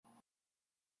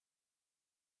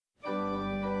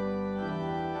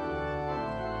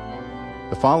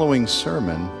The following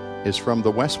sermon is from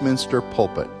the Westminster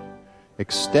pulpit,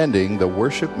 extending the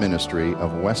worship ministry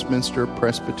of Westminster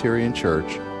Presbyterian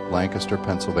Church, Lancaster,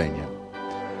 Pennsylvania.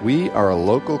 We are a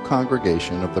local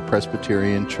congregation of the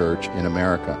Presbyterian Church in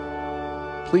America.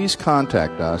 Please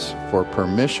contact us for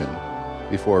permission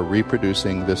before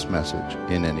reproducing this message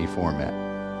in any format.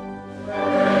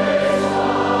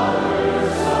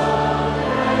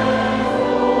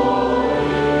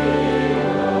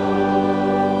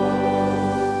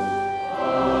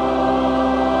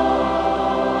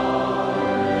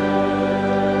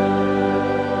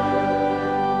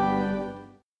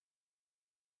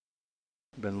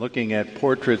 Looking at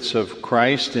portraits of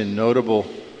Christ in notable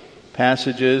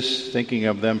passages, thinking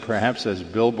of them perhaps as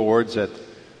billboards at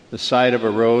the side of a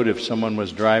road. If someone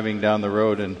was driving down the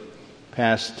road and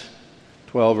passed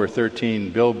 12 or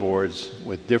 13 billboards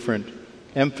with different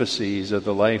emphases of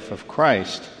the life of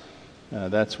Christ,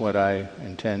 that's what I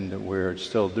intend that we're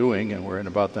still doing, and we're in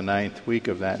about the 9th week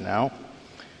of that now.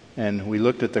 And we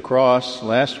looked at the cross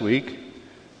last week.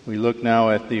 We look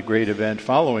now at the great event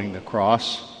following the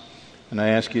cross. And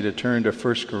I ask you to turn to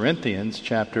 1 Corinthians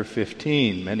chapter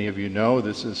 15. Many of you know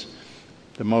this is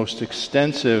the most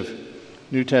extensive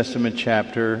New Testament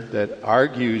chapter that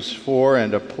argues for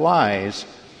and applies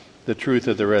the truth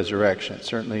of the resurrection.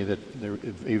 Certainly the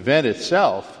event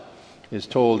itself is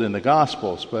told in the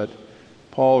Gospels, but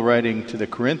Paul, writing to the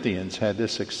Corinthians, had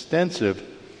this extensive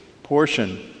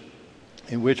portion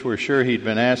in which we're sure he'd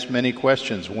been asked many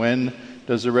questions. When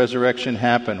does the resurrection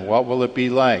happen? What will it be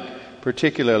like?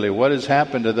 Particularly, what has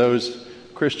happened to those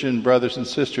Christian brothers and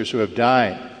sisters who have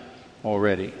died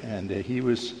already? And he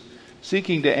was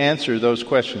seeking to answer those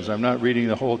questions. I'm not reading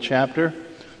the whole chapter.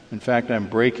 In fact, I'm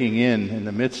breaking in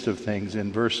the midst of things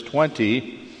in verse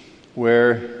 20,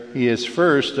 where he has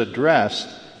first addressed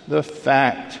the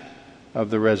fact of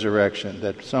the resurrection,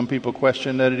 that some people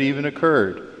question that it even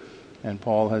occurred. And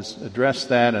Paul has addressed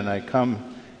that, and I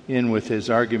come in with his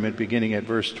argument beginning at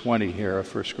verse 20 here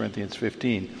of 1 Corinthians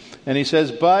 15. And he says,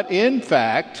 "But in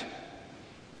fact,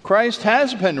 Christ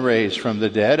has been raised from the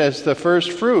dead as the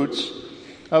first fruits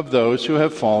of those who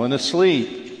have fallen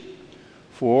asleep.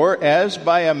 For as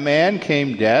by a man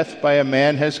came death, by a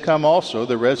man has come also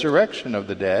the resurrection of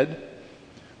the dead.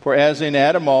 For as in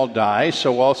Adam all die,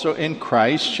 so also in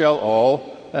Christ shall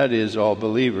all, that is, all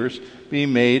believers, be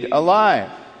made alive.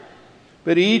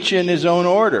 But each in his own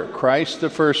order, Christ the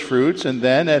first fruits, and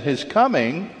then at his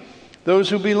coming,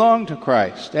 those who belong to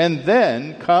Christ. And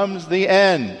then comes the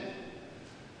end,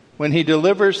 when he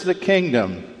delivers the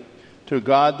kingdom to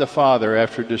God the Father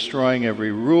after destroying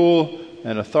every rule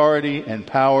and authority and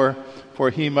power,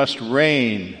 for he must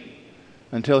reign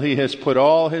until he has put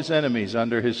all his enemies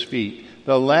under his feet.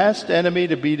 The last enemy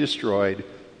to be destroyed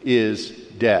is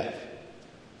death.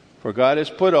 For God has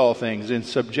put all things in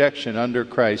subjection under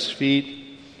Christ's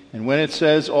feet. And when it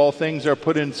says all things are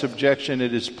put in subjection,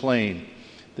 it is plain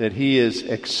that he is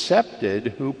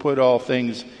accepted who put all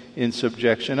things in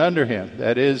subjection under him.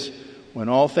 That is, when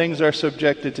all things are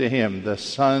subjected to him, the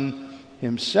Son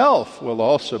himself will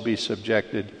also be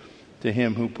subjected to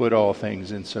him who put all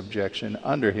things in subjection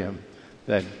under him,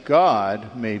 that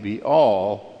God may be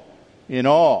all in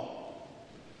all."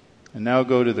 And now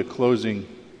go to the closing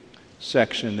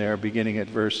section there, beginning at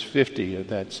verse 50 of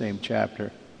that same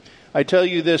chapter. "I tell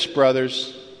you this,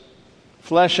 brothers,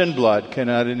 flesh and blood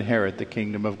cannot inherit the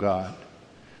kingdom of God,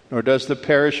 nor does the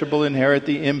perishable inherit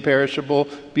the imperishable.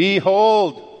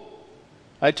 Behold,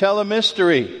 I tell a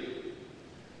mystery.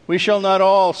 We shall not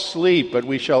all sleep, but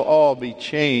we shall all be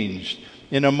changed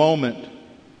in a moment,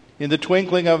 in the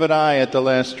twinkling of an eye at the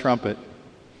last trumpet.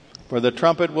 For the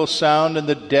trumpet will sound, and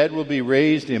the dead will be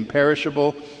raised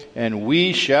imperishable, and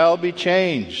we shall be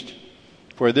changed.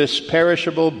 For this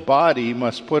perishable body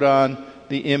must put on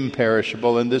the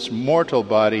imperishable, and this mortal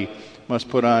body must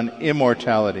put on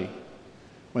immortality.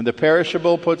 When the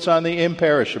perishable puts on the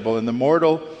imperishable, and the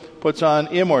mortal puts on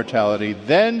immortality,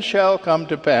 then shall come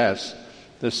to pass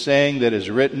the saying that is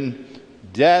written,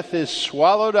 Death is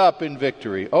swallowed up in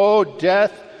victory. O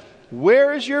death,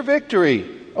 where is your victory?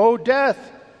 O death,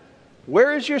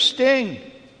 where is your sting?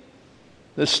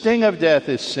 The sting of death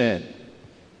is sin,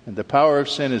 and the power of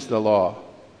sin is the law.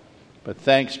 But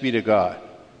thanks be to God,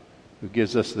 who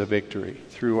gives us the victory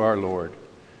through our Lord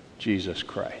Jesus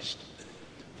Christ."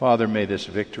 Father, may this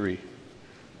victory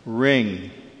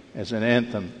ring as an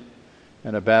anthem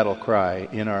and a battle cry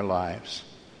in our lives.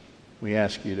 We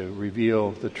ask you to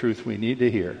reveal the truth we need to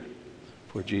hear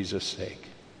for Jesus' sake.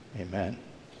 Amen.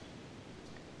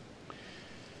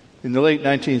 In the late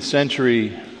 19th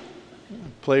century,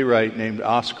 a playwright named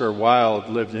Oscar Wilde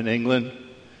lived in England.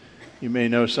 You may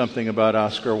know something about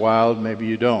Oscar Wilde, maybe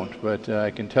you don't, but I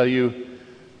can tell you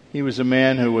he was a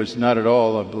man who was not at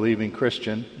all a believing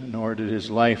Christian, nor did his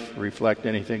life reflect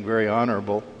anything very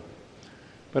honorable.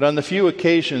 But on the few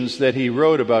occasions that he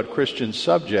wrote about Christian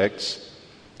subjects,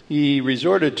 he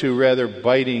resorted to rather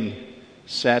biting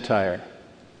satire.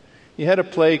 He had a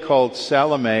play called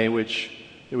Salome, which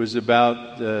it was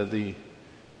about the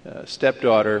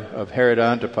stepdaughter of Herod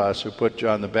Antipas, who put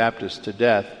John the Baptist to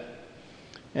death.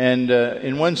 And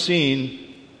in one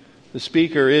scene, the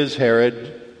speaker is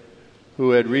Herod, who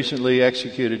had recently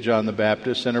executed John the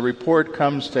Baptist, and a report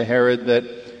comes to Herod that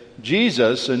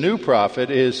Jesus, a new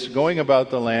prophet, is going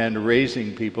about the land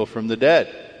raising people from the dead.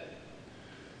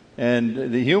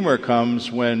 And the humor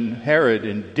comes when Herod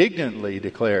indignantly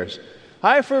declares,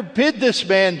 "I forbid this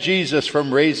man Jesus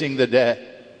from raising the dead.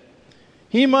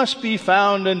 He must be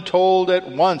found and told at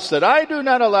once that I do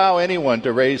not allow anyone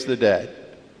to raise the dead."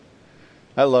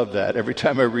 I love that every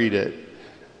time I read it.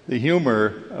 The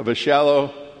humor of a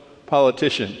shallow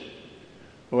politician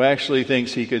who actually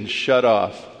thinks he can shut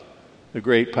off the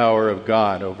great power of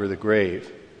God over the grave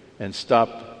and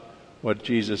stop what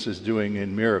Jesus is doing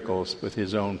in miracles with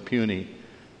his own puny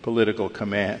political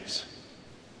commands.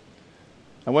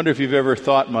 I wonder if you've ever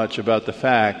thought much about the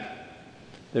fact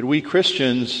that we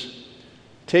Christians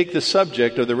take the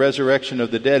subject of the resurrection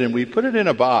of the dead and we put it in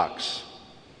a box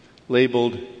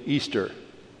labeled Easter.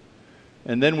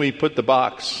 And then we put the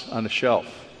box on a shelf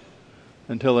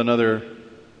until another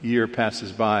year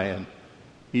passes by and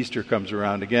Easter comes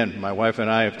around again. My wife and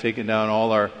I have taken down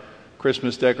all our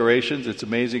Christmas decorations. It's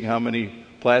amazing how many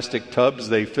plastic tubs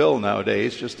they fill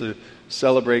nowadays just to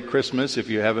celebrate Christmas. If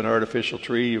you have an artificial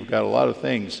tree, you've got a lot of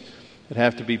things that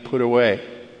have to be put away.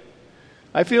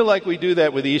 I feel like we do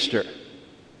that with Easter.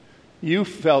 You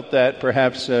felt that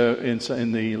perhaps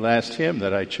in the last hymn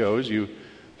that I chose. You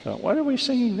thought, what are we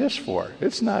singing this for?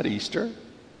 It's not Easter.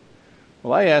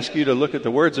 Well, I ask you to look at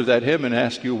the words of that hymn and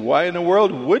ask you, why in the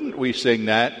world wouldn't we sing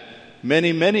that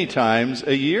many, many times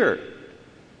a year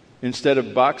instead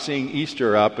of boxing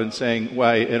Easter up and saying,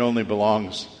 why, it only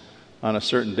belongs on a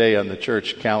certain day on the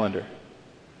church calendar?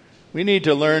 We need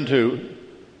to learn to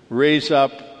raise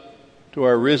up to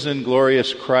our risen,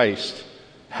 glorious Christ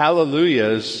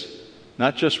hallelujahs,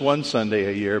 not just one Sunday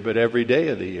a year, but every day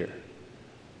of the year.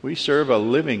 We serve a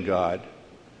living God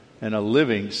and a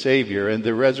living Savior, and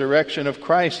the resurrection of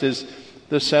Christ is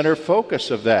the center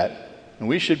focus of that. And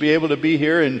we should be able to be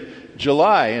here in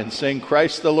July and sing,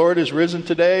 Christ the Lord is risen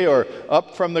today, or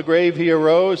up from the grave he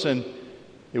arose, and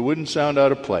it wouldn't sound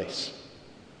out of place.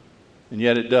 And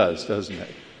yet it does, doesn't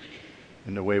it,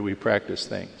 in the way we practice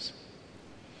things.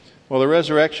 Well, the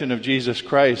resurrection of Jesus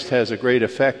Christ has a great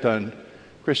effect on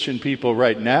Christian people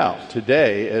right now,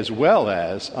 today, as well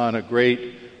as on a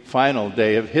great final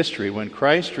day of history when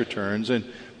Christ returns and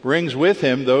brings with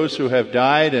him those who have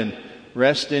died and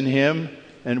rest in him.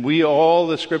 And we all,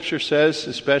 the scripture says,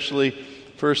 especially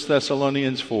 1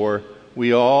 Thessalonians 4,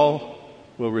 we all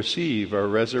will receive our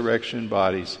resurrection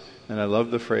bodies. And I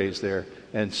love the phrase there,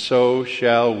 and so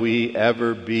shall we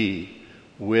ever be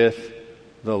with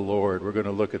the Lord. We're going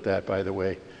to look at that, by the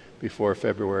way, before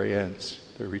February ends,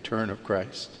 the return of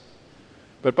Christ.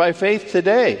 But by faith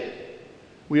today,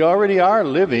 we already are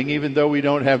living, even though we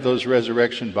don't have those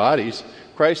resurrection bodies.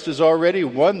 Christ has already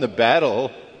won the battle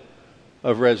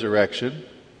of resurrection.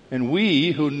 And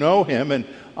we who know him and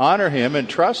honor him and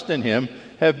trust in him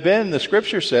have been, the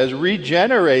scripture says,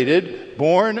 regenerated,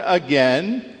 born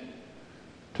again,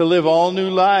 to live all new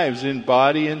lives in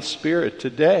body and spirit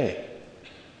today.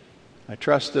 I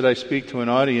trust that I speak to an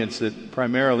audience that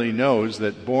primarily knows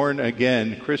that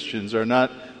born-again Christians are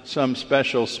not some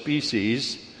special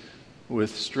species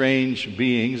with strange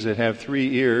beings that have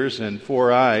 3 ears and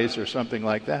 4 eyes or something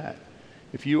like that.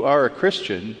 If you are a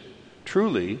Christian,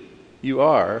 truly, you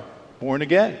are born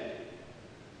again.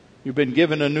 You've been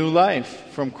given a new life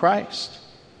from Christ.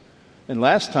 And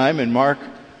last time in Mark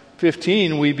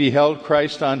 15, we beheld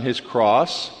Christ on his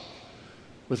cross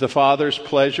with the Father's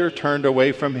pleasure turned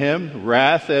away from him,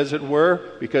 wrath as it were,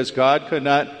 because God could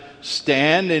not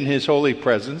stand in his holy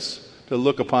presence to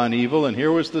look upon evil. And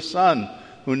here was the Son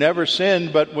who never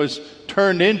sinned but was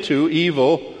turned into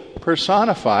evil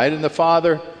personified, and the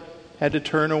Father had to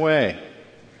turn away.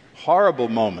 Horrible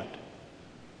moment.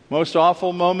 Most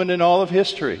awful moment in all of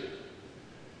history.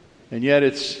 And yet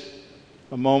it's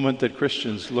a moment that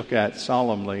Christians look at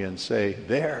solemnly and say,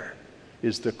 there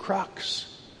is the crux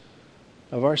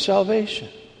of our salvation.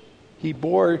 He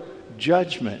bore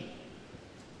judgment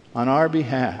on our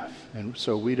behalf, and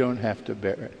so we don't have to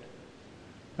bear it.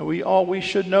 And we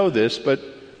should know this, but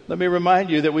let me remind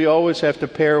you that we always have to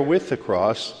pair with the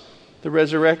cross the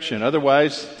resurrection.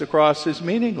 Otherwise, the cross is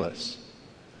meaningless.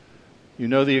 You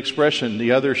know the expression,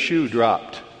 the other shoe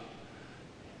dropped.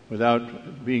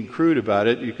 Without being crude about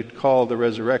it, you could call the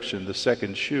resurrection the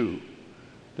second shoe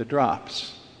that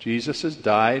drops. Jesus has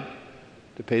died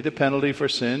to pay the penalty for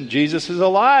sin. Jesus is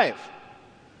alive.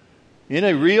 In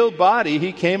a real body,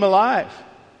 he came alive.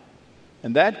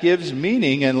 And that gives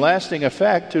meaning and lasting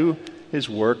effect to his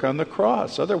work on the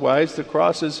cross. Otherwise, the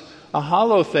cross is a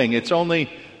hollow thing. It's only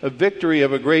a victory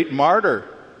of a great martyr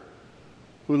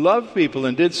who loved people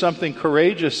and did something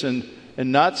courageous and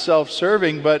not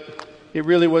self-serving, but it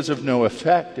really was of no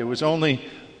effect. It was only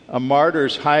a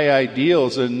martyr's high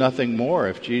ideals and nothing more.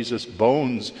 If Jesus'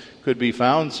 bones could be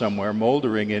found somewhere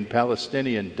moldering in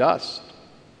Palestinian dust.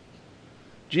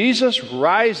 Jesus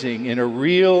rising in a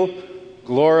real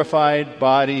glorified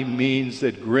body means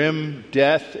that grim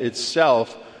death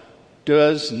itself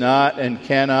does not and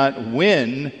cannot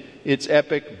win its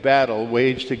epic battle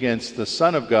waged against the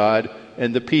Son of God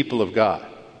and the people of God.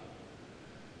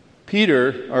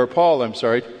 Paul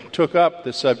took up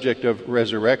the subject of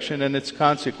resurrection and its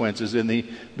consequences in the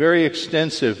very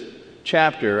extensive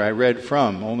chapter I read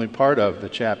from, only part of the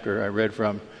chapter I read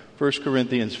from, 1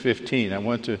 Corinthians 15. I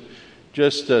want to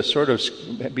just sort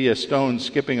of be a stone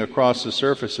skipping across the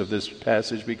surface of this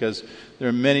passage because there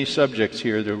are many subjects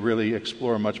here to really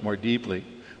explore much more deeply.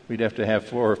 We'd have to have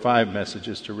 4 or 5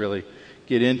 messages to really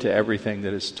get into everything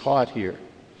that is taught here.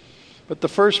 But the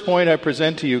first point I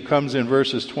present to you comes in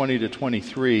verses 20 to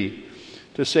 23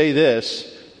 to say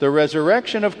this: the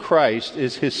resurrection of Christ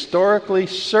is historically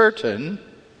certain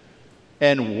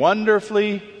and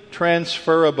wonderfully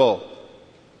transferable.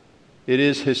 It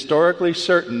is historically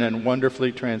certain and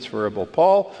wonderfully transferable.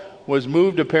 Paul was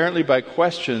moved apparently by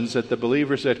questions that the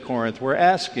believers at Corinth were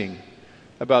asking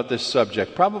about this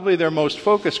subject. Probably their most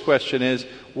focused question is,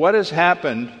 what has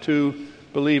happened to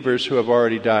believers who have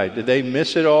already died? Did they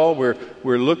miss it all?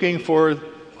 We're looking for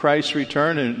Christ's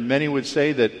return, and many would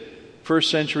say that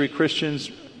first century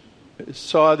Christians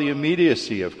saw the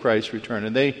immediacy of Christ's return,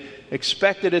 and they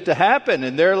expected it to happen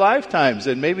in their lifetimes,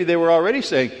 and maybe they were already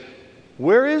saying,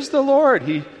 where is the Lord?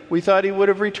 We thought he would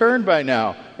have returned by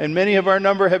now, and many of our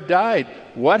number have died.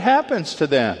 What happens to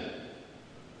them?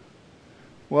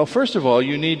 Well, first of all,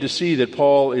 you need to see that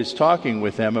Paul is talking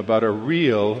with them about a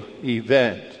real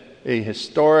event, a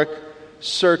historic,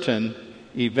 certain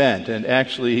event. And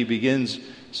actually, he begins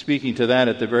speaking to that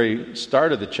at the very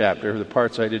start of the chapter. The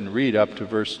parts I didn't read up to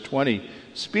verse 20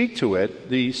 speak to it.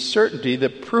 The certainty, the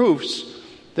proofs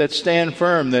that stand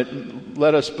firm, that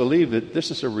let us believe that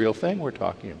this is a real thing we're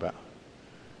talking about.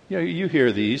 You know, you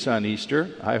hear these on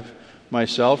Easter. I've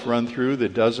myself run through the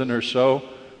dozen or so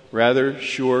rather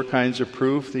sure kinds of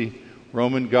proof: the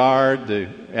Roman guard, the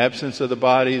absence of the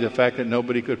body, the fact that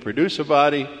nobody could produce a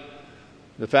body,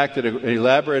 the fact that an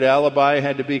elaborate alibi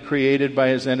had to be created by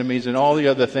his enemies, and all the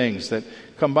other things that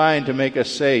combine to make us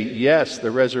say, yes,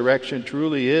 the resurrection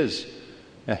truly is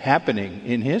happening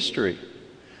in history.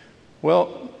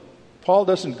 Well, Paul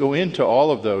doesn't go into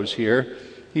all of those here.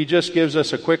 He just gives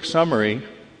us a quick summary,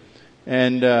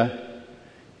 and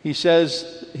he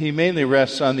says he mainly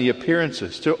rests on the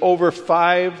appearances to over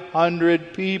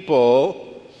 500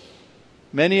 people,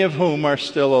 many of whom are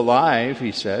still alive,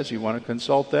 he says. You want to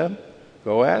consult them?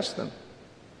 Go ask them.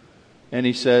 And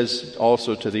he says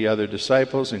also to the other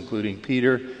disciples, including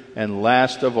Peter, and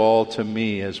last of all to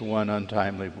me as one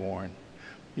untimely born.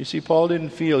 You see, Paul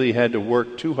didn't feel he had to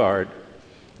work too hard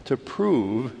to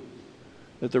prove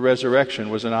that the resurrection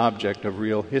was an object of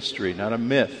real history, not a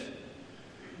myth.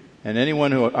 And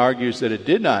anyone who argues that it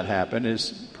did not happen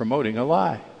is promoting a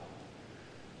lie.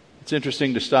 It's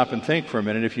interesting to stop and think for a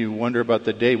minute if you wonder about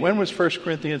the date. When was 1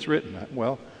 Corinthians written?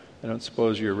 Well, I don't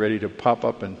suppose you're ready to pop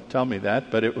up and tell me that,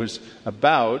 but it was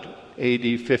about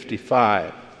AD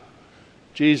 55.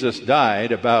 Jesus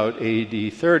died about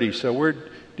AD 30, so we're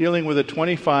dealing with a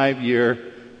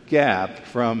 25-year gap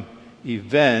from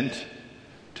event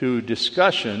to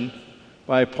discussion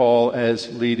by Paul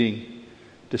as leading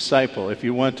disciple. If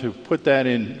you want to put that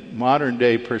in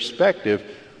modern-day perspective,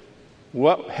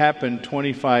 what happened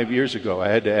 25 years ago? I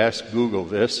had to ask Google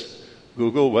this.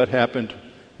 Google, what happened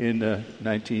in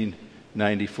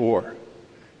 1994?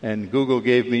 And Google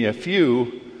gave me a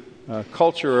few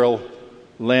cultural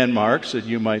landmarks that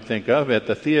you might think of. At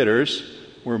the theaters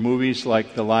were movies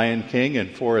like The Lion King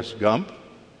and Forrest Gump,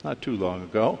 not too long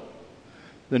ago.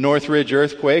 The Northridge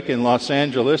earthquake in Los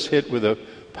Angeles hit with a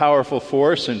powerful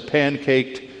force and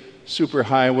pancaked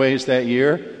superhighways that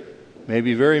year.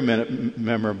 Maybe very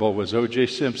memorable was O.J.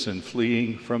 Simpson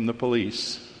fleeing from the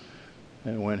police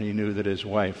when he knew that his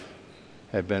wife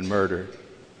had been murdered.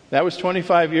 That was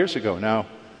 25 years ago. Now,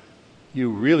 You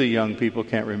really young people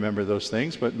can't remember those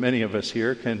things, but many of us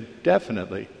here can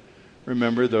definitely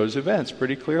remember those events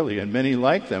pretty clearly, and many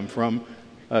like them from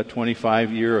a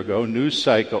 25-year-ago news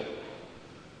cycle.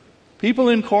 People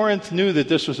in Corinth knew that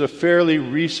this was a fairly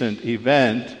recent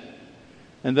event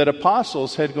and that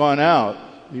apostles had gone out.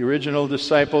 The original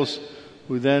disciples,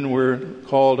 who then were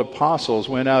called apostles,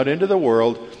 went out into the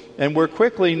world and were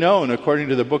quickly known, according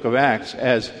to the book of Acts,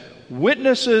 as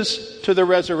witnesses to the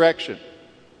resurrection.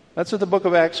 That's what the book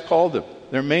of Acts called them.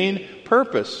 Their main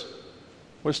purpose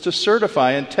was to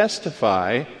certify and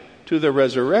testify to the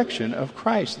resurrection of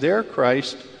Christ. Their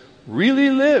Christ really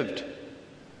lived.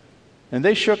 And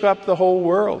they shook up the whole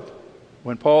world.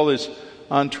 When Paul is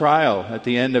on trial at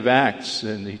the end of Acts,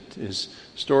 and his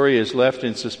story is left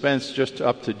in suspense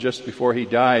just before he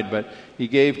died, but he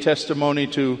gave testimony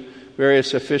to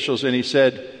various officials, and he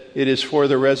said, "It is for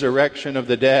the resurrection of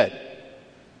the dead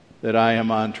that I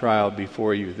am on trial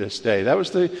before you this day." That was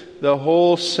the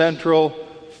whole central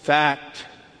fact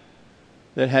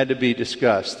that had to be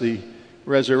discussed. The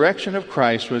resurrection of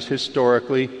Christ was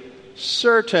historically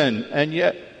certain, and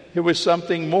yet it was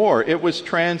something more. It was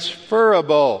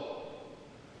transferable.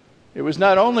 It was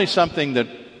not only something that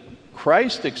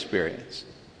Christ experienced,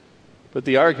 but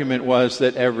the argument was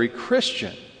that every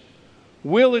Christian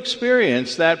will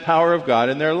experience that power of God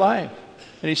in their life.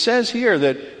 And he says here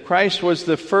that Christ was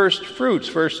the first fruits,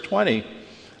 verse 20,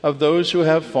 of those who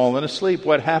have fallen asleep.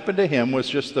 What happened to him was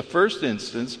just the first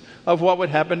instance of what would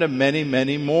happen to many,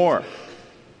 many more.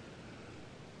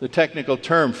 The technical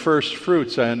term first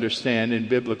fruits, I understand, in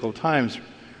biblical times,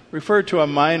 referred to a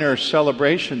minor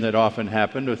celebration that often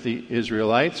happened with the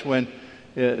Israelites when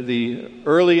the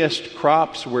earliest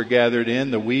crops were gathered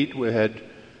in. The wheat had,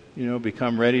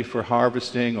 become ready for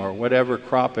harvesting, or whatever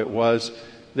crop it was.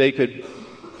 They could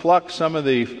pluck some of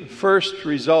the first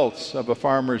results of a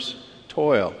farmer's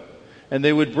toil, and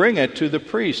they would bring it to the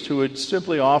priest, who would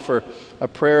simply offer a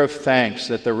prayer of thanks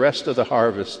that the rest of the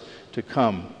harvest to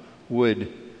come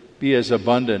would be as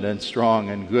abundant and strong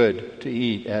and good to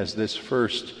eat as this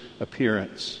first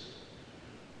appearance.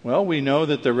 Well, we know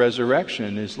that the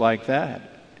resurrection is like that.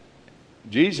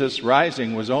 Jesus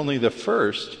rising was only the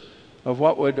first of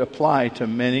what would apply to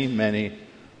many, many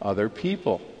other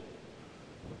people.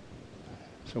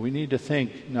 So we need to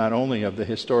think not only of the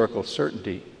historical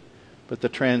certainty, but the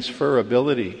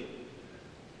transferability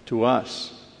to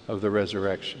us of the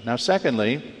resurrection. Now,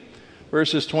 secondly,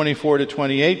 verses 24 to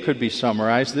 28 could be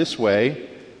summarized this way.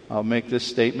 I'll make this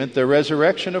statement. The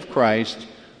resurrection of Christ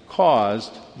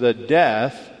caused the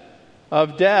death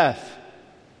of death.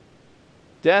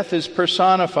 Death is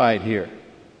personified here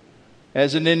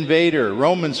as an invader.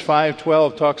 Romans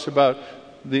 5:12 talks about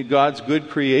God's good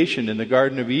creation in the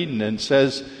Garden of Eden and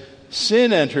says,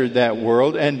 sin entered that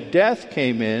world and death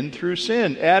came in through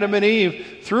sin. Adam and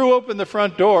Eve threw open the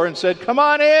front door and said, "Come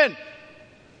on in.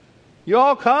 You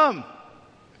all come."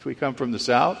 If we come from the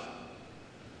south,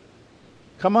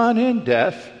 come on in,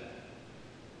 death.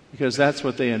 Because that's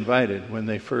what they invited when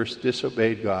they first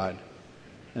disobeyed God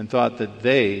and thought that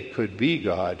they could be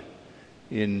God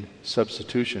in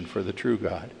substitution for the true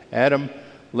God. Adam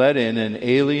let in an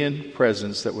alien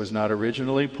presence that was not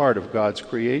originally part of God's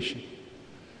creation.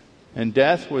 And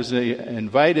death was an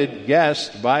invited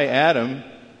guest by Adam,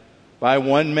 by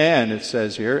one man, it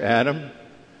says here. Adam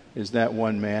is that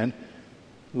one man.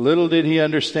 Little did he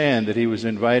understand that he was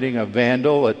inviting a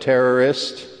vandal, a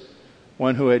terrorist,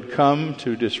 one who had come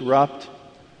to disrupt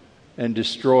and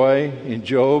destroy. In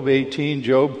Job 18,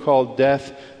 Job called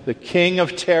death the king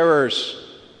of terrors.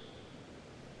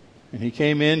 And he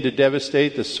came in to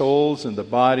devastate the souls and the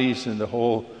bodies and the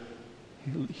whole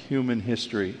human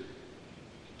history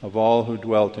of all who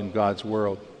dwelt in God's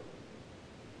world.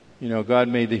 God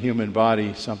made the human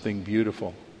body something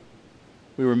beautiful.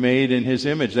 We were made in His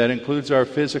image. That includes our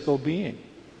physical being.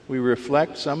 We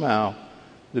reflect somehow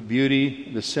the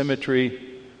beauty, the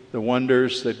symmetry, the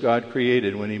wonders that God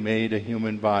created when He made a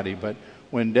human body. But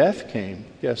when death came,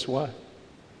 guess what?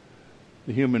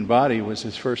 The human body was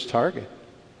His first target.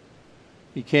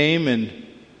 He came and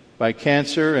by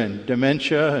cancer and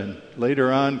dementia and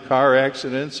later on car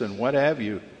accidents and what have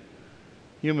you,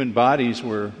 human bodies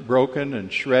were broken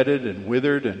and shredded and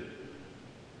withered and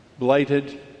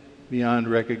blighted beyond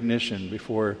recognition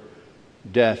before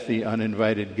death, the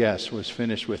uninvited guest, was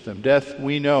finished with them. Death,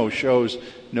 we know, shows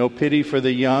no pity for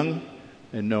the young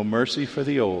and no mercy for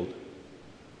the old.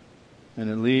 And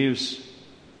it leaves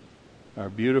our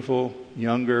beautiful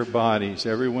younger bodies.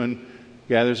 Everyone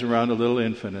gathers around a little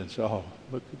infant and says, "Oh,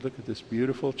 look at this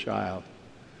beautiful child."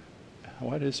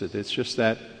 What is it? It's just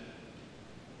that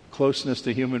closeness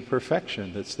to human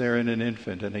perfection that's there in an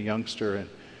infant and a youngster. And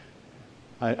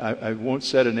I won't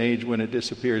set an age when it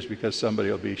disappears because somebody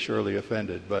will be surely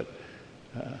offended, but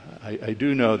I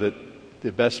do know that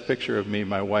the best picture of me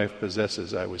my wife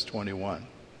possesses, I was 21.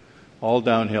 All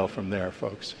downhill from there,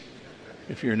 folks.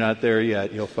 If you're not there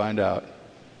yet, you'll find out.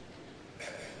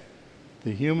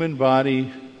 The human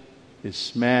body is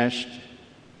smashed,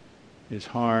 is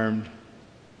harmed,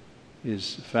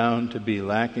 is found to be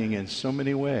lacking in so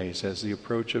many ways as the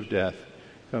approach of death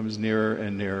comes nearer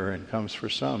and nearer, and comes for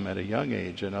some at a young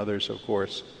age and others, of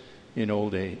course, in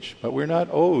old age. But we're not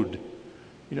owed.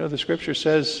 You know, the scripture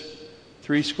says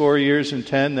 70 years,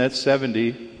 that's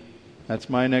 70. That's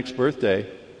my next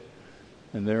birthday.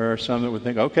 And there are some that would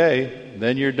think, okay,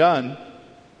 then you're done.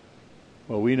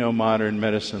 Well, we know modern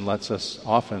medicine lets us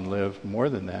often live more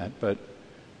than that, but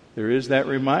there is that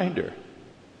reminder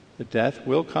that death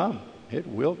will come. It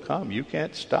will come. You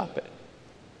can't stop it.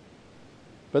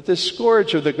 But this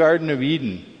scourge of the Garden of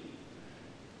Eden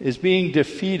is being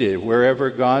defeated wherever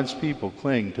God's people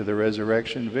cling to the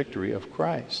resurrection victory of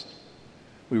Christ.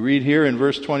 We read here in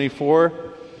verse 24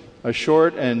 a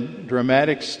short and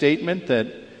dramatic statement that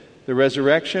the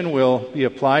resurrection will be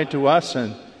applied to us,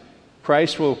 and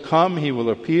Christ will come. He will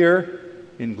appear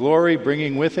in glory,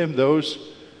 bringing with him those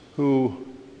who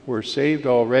were saved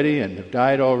already and have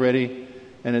died already.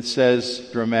 And it says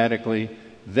dramatically,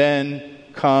 then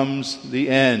comes the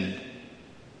end.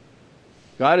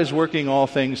 God is working all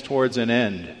things towards an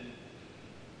end,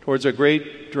 towards a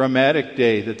great dramatic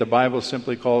day that the Bible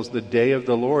simply calls the day of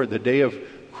the Lord, the day of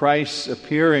Christ's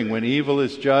appearing, when evil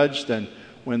is judged and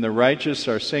when the righteous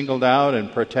are singled out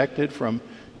and protected from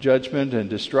judgment and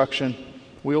destruction.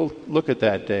 We'll look at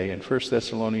that day in 1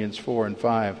 Thessalonians 4 and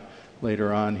 5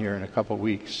 later on here in a couple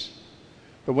weeks.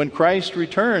 But when Christ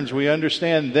returns, we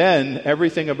understand then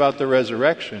everything about the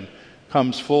resurrection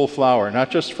comes full flower.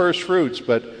 Not just first fruits,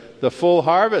 but the full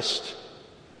harvest.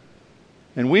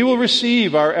 And we will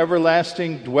receive our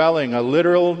everlasting dwelling, a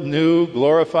literal, new,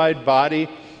 glorified body,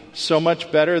 so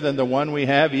much better than the one we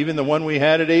have, even the one we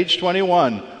had at age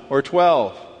 21 or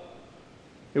 12.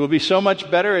 It will be so much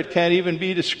better it can't even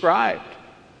be described.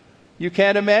 You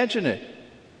can't imagine it.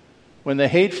 When the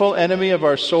hateful enemy of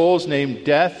our souls named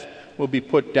death will be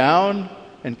put down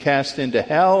and cast into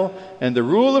hell, and the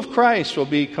rule of Christ will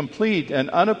be complete and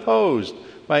unopposed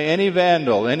by any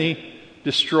vandal, any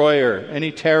destroyer,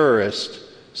 any terrorist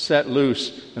set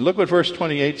loose. And look what verse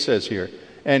 28 says here.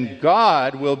 And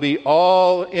God will be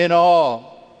all in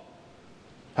all.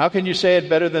 How can you say it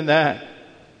better than that?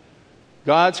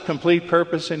 God's complete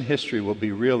purpose in history will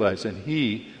be realized, and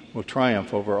He will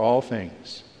triumph over all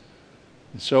things.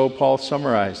 And so Paul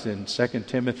summarized in 2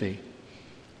 Timothy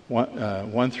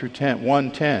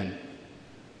 1:10,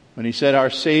 when he said, our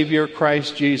Savior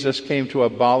Christ Jesus came to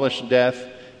abolish death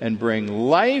and bring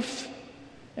life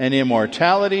and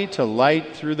immortality to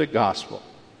light through the gospel.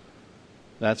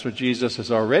 That's what Jesus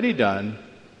has already done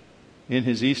in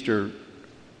his Easter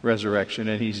resurrection,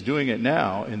 and he's doing it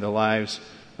now in the lives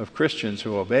of Christians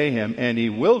who obey him, and he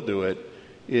will do it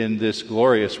in this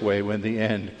glorious way when the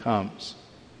end comes.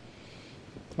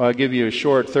 Well, I'll give you a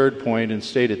short third point and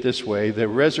state it this way. The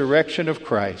resurrection of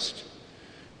Christ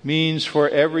means for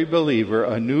every believer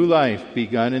a new life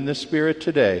begun in the Spirit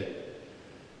today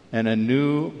and a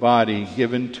new body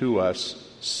given to us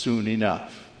soon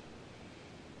enough.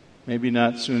 Maybe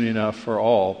not soon enough for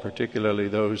all, particularly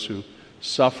those who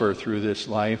suffer through this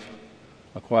life,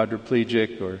 a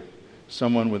quadriplegic or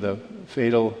someone with a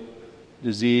fatal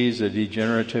disease, a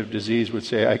degenerative disease would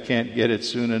say, I can't get it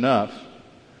soon enough.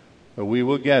 But we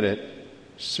will get it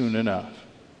soon enough.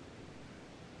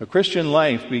 A Christian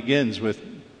life begins with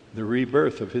the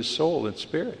rebirth of his soul and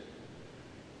spirit.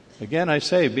 Again, I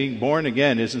say, being born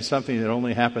again isn't something that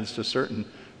only happens to certain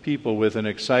people with an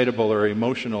excitable or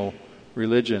emotional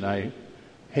religion. I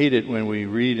hate it when we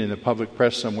read in the public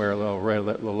press somewhere, they'll write a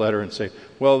little letter and say,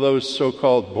 well, those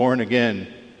so-called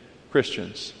born-again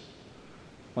Christians.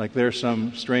 Like there's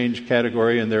some strange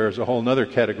category and there's a whole other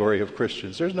category of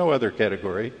Christians. There's no other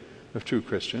category of true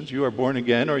Christians. You are born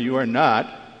again or you are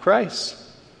not Christ.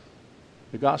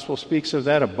 The gospel speaks of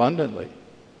that abundantly.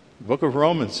 The book of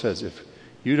Romans says if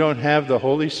you don't have the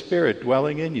Holy Spirit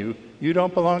dwelling in you, you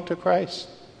don't belong to Christ.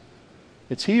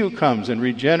 It's He who comes and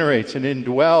regenerates and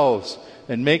indwells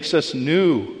and makes us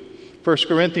new. 1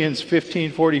 Corinthians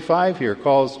 15:45 here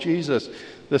calls Jesus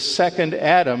the second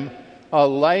Adam, a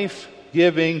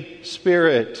life-giving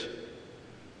Spirit.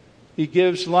 He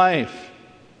gives life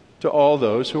to all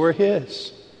those who are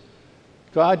His.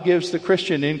 God gives the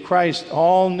Christian in Christ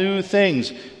all new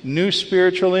things, new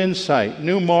spiritual insight,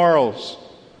 new morals,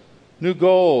 new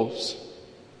goals.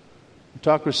 I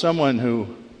talked with someone who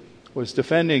was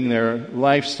defending their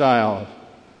lifestyle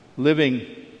living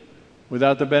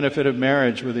without the benefit of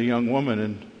marriage with a young woman,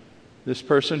 and this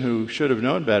person who should have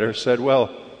known better said,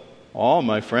 well, all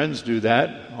my friends do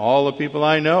that. All the people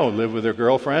I know live with their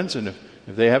girlfriends, and if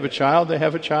they have a child, they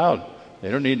have a child. They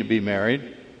don't need to be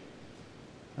married.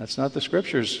 That's not the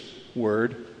Scripture's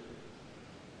word.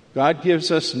 God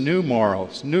gives us new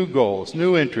morals, new goals,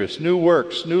 new interests, new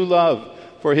works, new love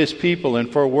for His people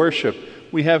and for worship.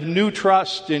 We have new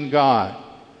trust in God,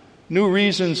 new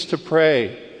reasons to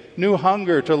pray, new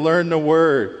hunger to learn the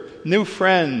Word, new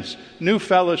friends, new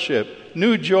fellowship,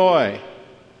 new joy.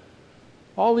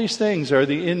 All these things are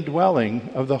the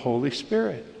indwelling of the Holy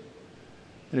Spirit.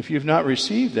 And if you've not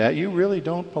received that, you really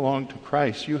don't belong to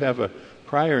Christ. You have a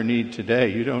prior need today.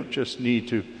 You don't just need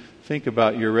to think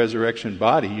about your resurrection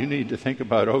body. You need to think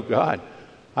about, oh God,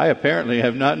 I apparently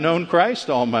have not known Christ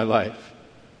all my life.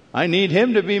 I need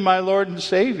Him to be my Lord and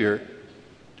Savior,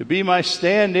 to be my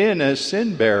stand-in as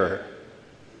sin bearer.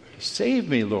 Save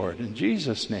me, Lord, in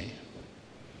Jesus' name.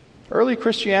 Early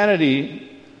Christianity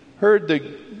carried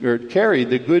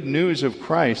the good news of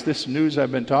Christ, this news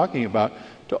I've been talking about,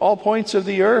 to all points of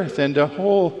the earth and the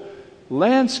whole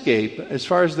landscape as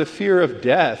far as the fear of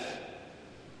death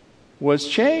was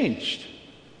changed.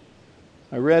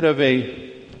 I read of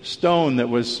a stone that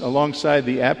was alongside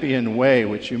the Appian Way,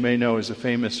 which you may know is a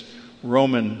famous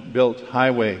Roman-built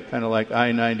highway, kind of like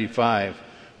I-95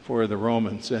 for the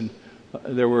Romans. And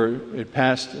it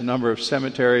passed a number of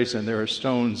cemeteries, and there are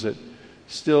stones that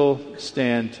still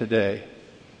stand today.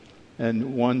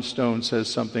 And one stone says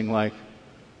something like,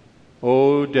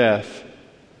 "O death,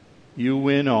 you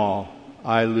win all,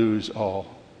 I lose all."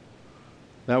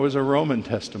 That was a Roman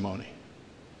testimony,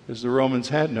 because the Romans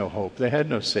had no hope. They had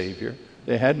no Savior.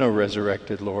 They had no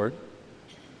resurrected Lord.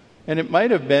 And it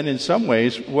might have been, in some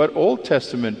ways, what Old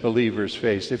Testament believers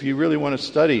faced. If you really want to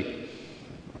study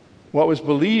what was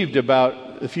believed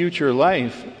about the future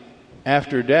life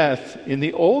after death in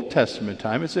the Old Testament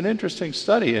time, it's an interesting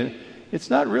study, and it's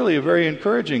not really a very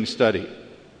encouraging study.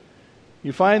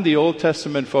 You find the Old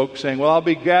Testament folks saying, well, I'll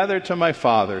be gathered to my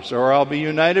fathers, or I'll be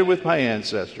united with my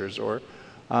ancestors, or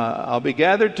I'll be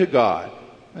gathered to God.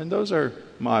 And those are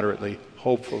moderately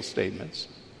hopeful statements.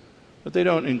 But they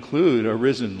don't include a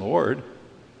risen Lord.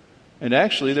 And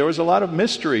actually, there was a lot of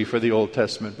mystery for the Old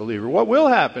Testament believer. What will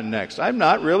happen next? I'm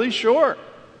not really sure.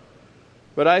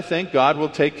 But I think God will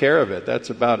take care of it. That's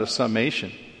about a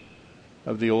summation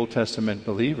of the Old Testament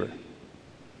believer.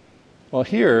 Well,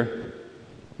 here,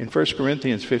 in 1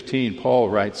 Corinthians 15, Paul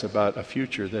writes about a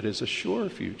future that is a sure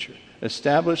future,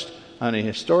 established on a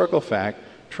historical fact,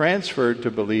 transferred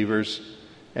to believers,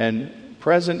 and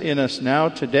present in us now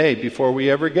today before we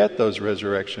ever get those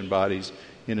resurrection bodies,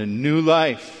 in a new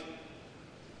life.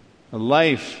 A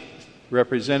life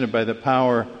represented by the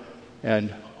power and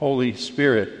Holy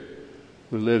Spirit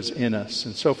who lives in us.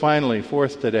 And so finally,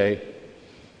 fourth today,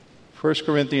 1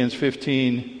 Corinthians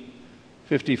 15,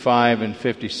 55 and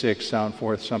 56 sound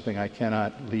forth something I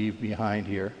cannot leave behind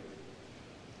here.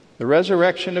 The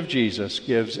resurrection of Jesus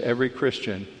gives every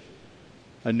Christian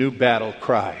a new battle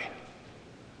cry.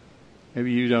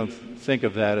 Maybe you don't think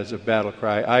of that as a battle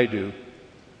cry. I do.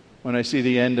 When I see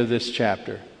the end of this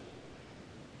chapter.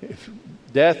 If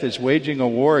death is waging a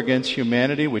war against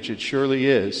humanity, which it surely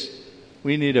is,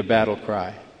 we need a battle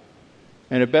cry.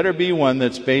 And it better be one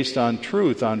that's based on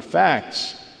truth, on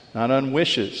facts, not on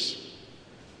wishes.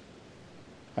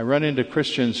 I run into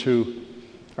Christians who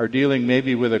are dealing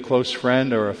maybe with a close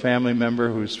friend or a family member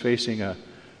who's facing a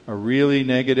really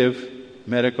negative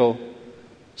medical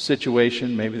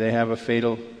situation. Maybe they have a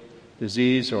fatal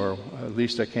disease, or at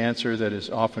least a cancer that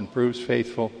is often proves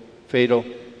fatal.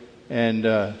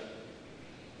 And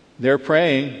they're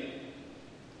praying,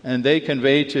 and they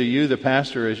convey to you, the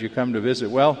pastor, as you come to visit,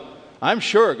 well, I'm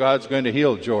sure God's going to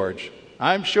heal George.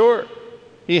 I'm sure.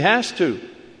 He has to.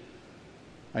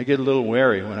 I get a little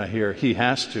wary when I hear he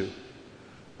has to.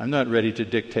 I'm not ready to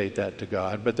dictate that to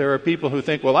God. But there are people who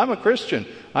think, well, I'm a Christian.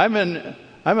 I'm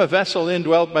a vessel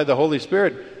indwelt by the Holy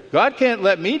Spirit. God can't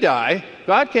let me die.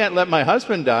 God can't let my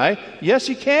husband die. Yes,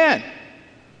 He can.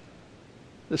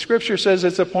 The Scripture says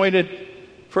it's appointed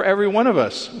for every one of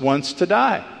us once to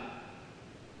die.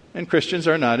 And Christians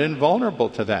are not invulnerable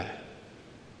to that.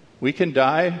 We can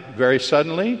die very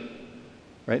suddenly.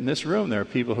 Right in this room, there are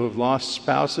people who have lost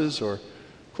spouses or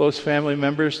close family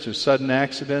members to sudden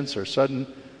accidents or sudden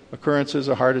occurrences,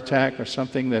 a heart attack or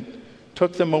something that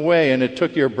took them away, and it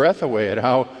took your breath away at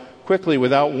how quickly,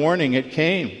 without warning, it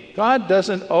came. God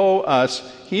doesn't owe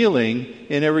us healing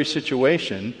in every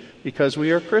situation because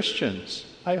we are Christians.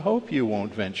 I hope you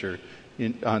won't venture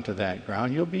onto that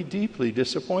ground, you'll be deeply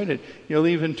disappointed. You'll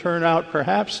even turn out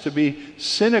perhaps to be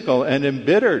cynical and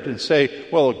embittered and say,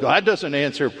 well, God doesn't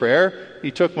answer prayer.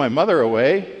 He took my mother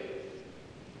away.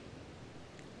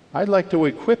 I'd like to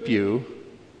equip you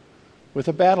with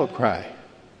a battle cry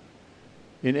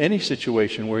in any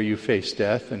situation where you face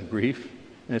death and grief.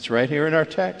 And it's right here in our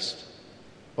text.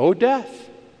 O death,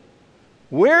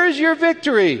 where is your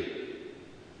victory?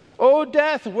 O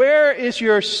death, where is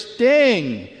your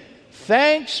sting?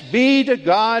 Thanks be to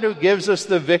God who gives us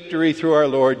the victory through our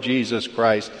Lord Jesus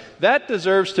Christ. That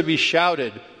deserves to be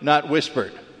shouted, not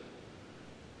whispered.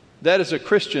 That is a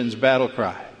Christian's battle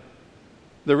cry.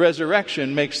 The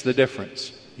resurrection makes the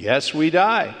difference. Yes, we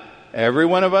die. Every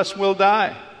one of us will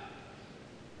die.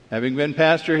 Having been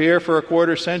pastor here for a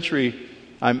quarter century,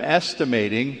 I'm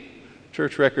estimating,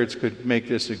 church records could make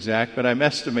this exact, but I'm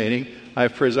estimating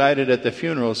I've presided at the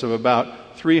funerals of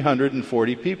about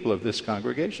 340 people of this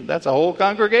congregation. That's a whole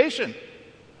congregation.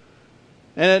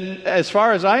 And as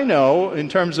far as I know, in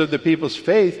terms of the people's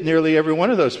faith, nearly every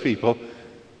one of those people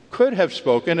could have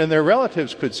spoken, and their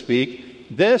relatives could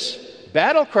speak, this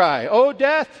battle cry, "O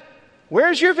death,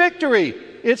 where's your victory?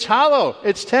 It's hollow,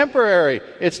 it's temporary,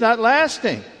 it's not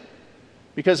lasting.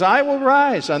 Because I will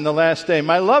rise on the last day.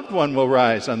 My loved one will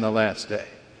rise on the last day."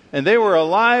 And they were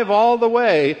alive all the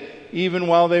way, even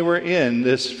while they were in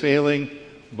this failing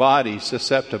body,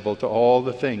 susceptible to all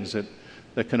the things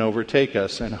that can overtake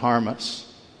us and harm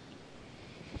us.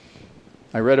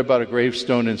 I read about a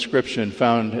gravestone inscription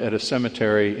found at a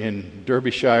cemetery in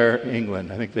Derbyshire,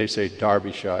 England. I think they say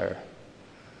Derbyshire.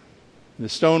 The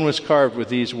stone was carved with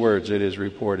these words, it is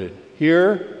reported.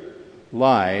 Here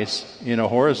lies, in a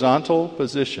horizontal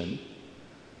position,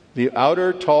 the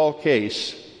outer tall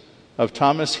case of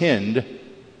Thomas Hind,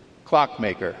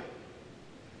 clockmaker.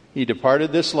 He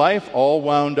departed this life all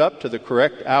wound up to the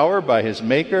correct hour by his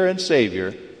Maker and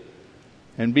Savior,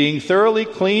 and being thoroughly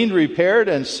cleaned, repaired,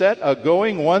 and set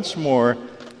a-going once more,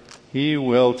 he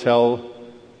will tell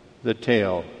the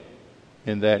tale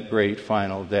in that great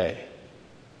final day.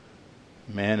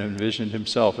 Man envisioned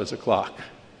himself as a clock,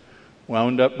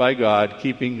 wound up by God,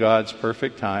 keeping God's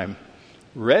perfect time,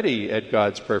 ready at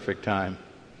God's perfect time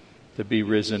to be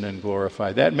risen and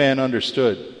glorified. That man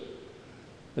understood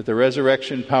that the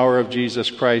resurrection power of Jesus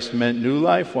Christ meant new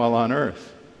life while on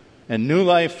earth, and new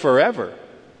life forever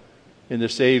in the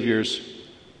Savior's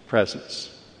presence.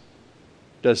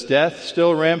 Does death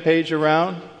still rampage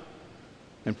around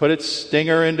and put its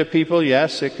stinger into people?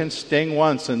 Yes, it can sting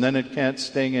once and then it can't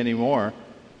sting anymore.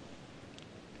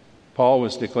 Paul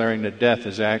was declaring that death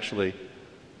is actually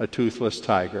a toothless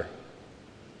tiger,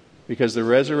 because the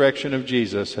resurrection of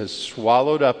Jesus has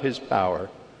swallowed up his power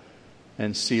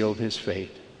and sealed his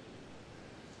fate.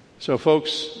 So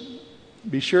folks,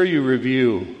 be sure you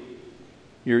review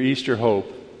your Easter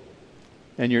hope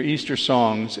and your Easter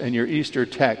songs and your Easter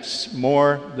texts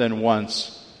more than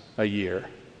once a year.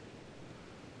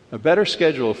 A better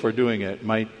schedule for doing it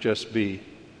might just be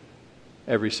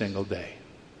every single day.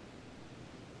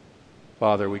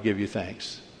 Father, we give you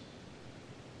thanks.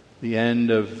 The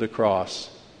end of the cross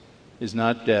is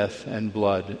not death and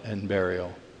blood and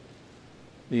burial.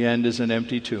 The end is an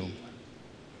empty tomb.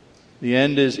 The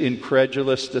end is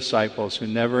incredulous disciples who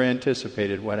never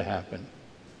anticipated what happened.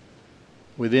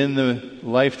 Within the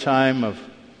lifetime of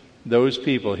those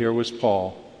people, here was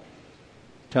Paul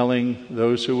telling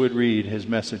those who would read his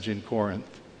message in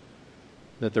Corinth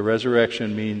that the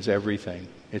resurrection means everything.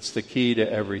 It's the key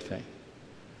to everything.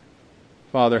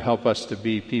 Father, help us to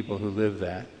be people who live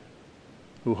that,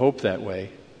 who hope that way,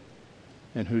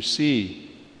 and who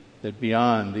see that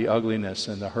beyond the ugliness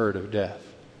and the hurt of death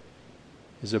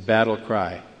is a battle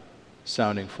cry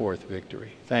sounding forth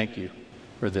victory. Thank you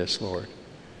for this, Lord.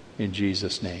 In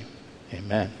Jesus' name,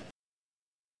 amen.